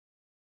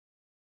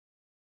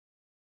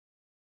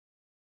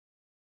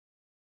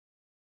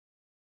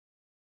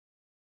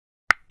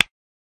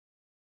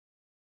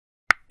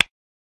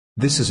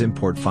This is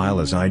import file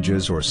as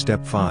IGES or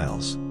step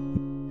files.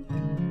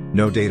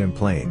 No date in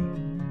plain.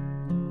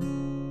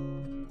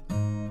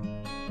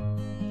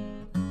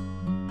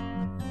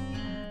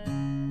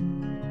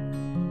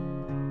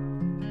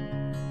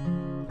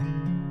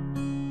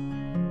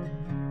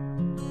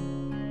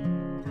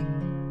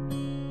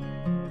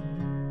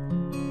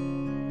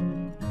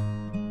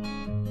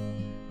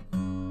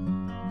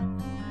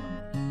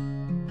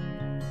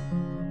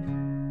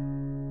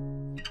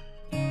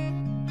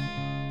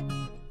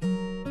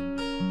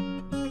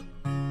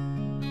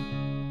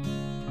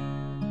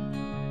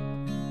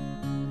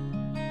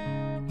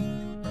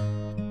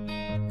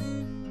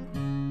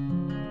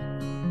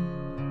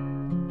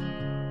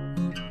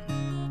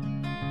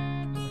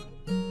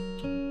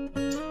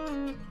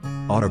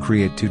 Auto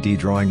create 2D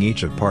drawing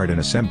each of part in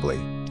assembly.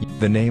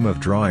 The name of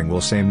drawing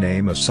will same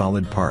name of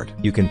solid part.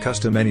 You can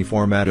custom any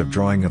format of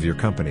drawing of your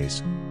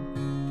companies.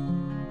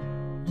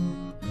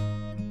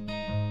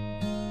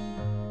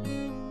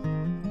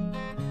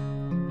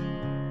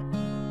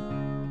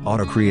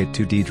 Auto create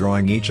 2D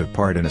drawing each of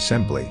part in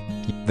assembly.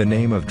 The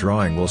name of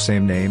drawing will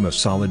same name of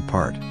solid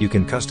part. You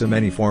can custom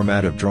any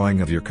format of drawing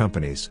of your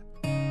companies.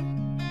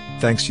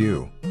 Thanks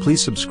you.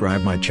 Please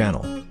subscribe my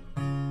channel.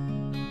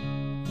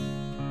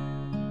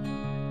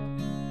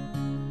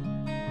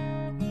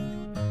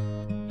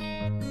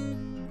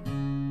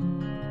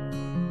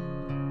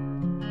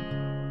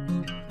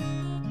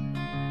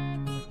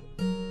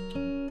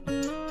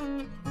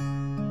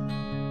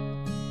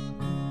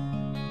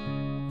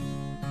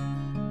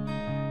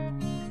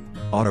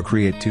 Auto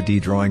create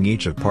 2D drawing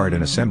each of part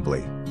in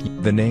assembly.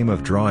 The name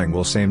of drawing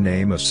will same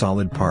name of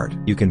solid part.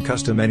 You can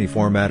custom any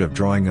format of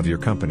drawing of your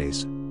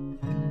companies.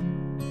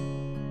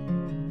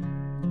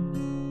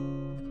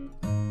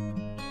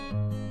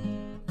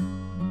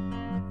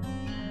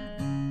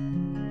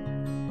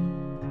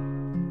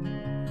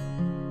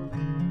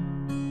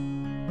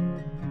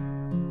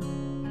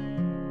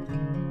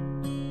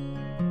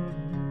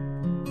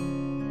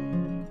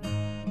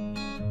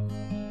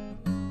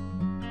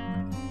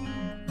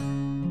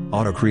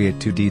 Auto create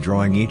 2D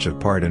drawing each of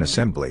part in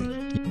assembly.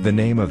 The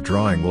name of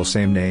drawing will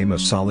same name of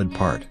solid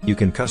part. You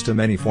can custom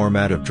any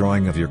format of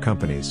drawing of your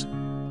companies.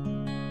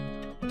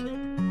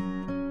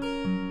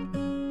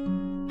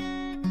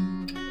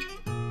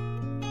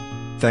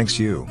 Thanks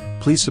you.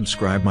 Please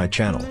subscribe my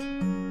channel.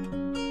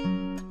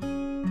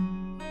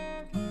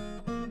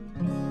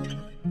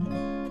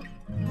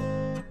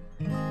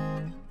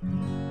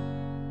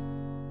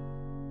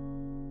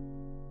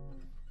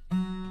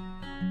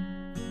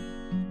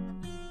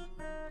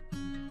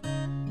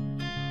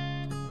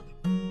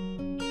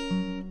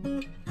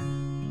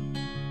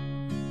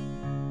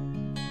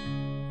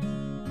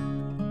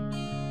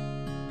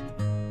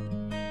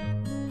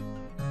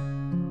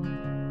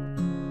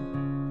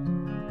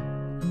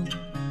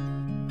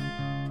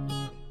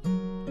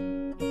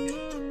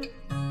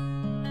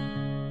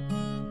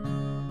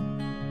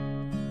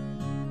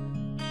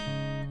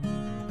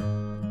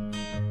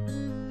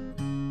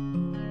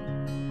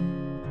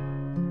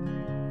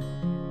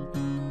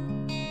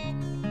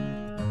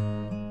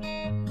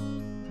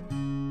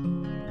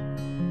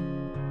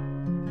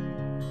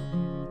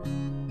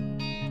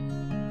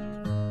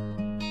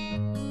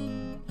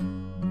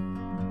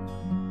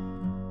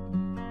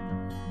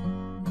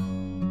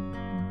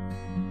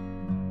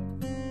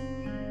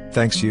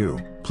 Thanks you.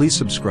 Please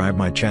subscribe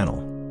my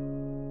channel.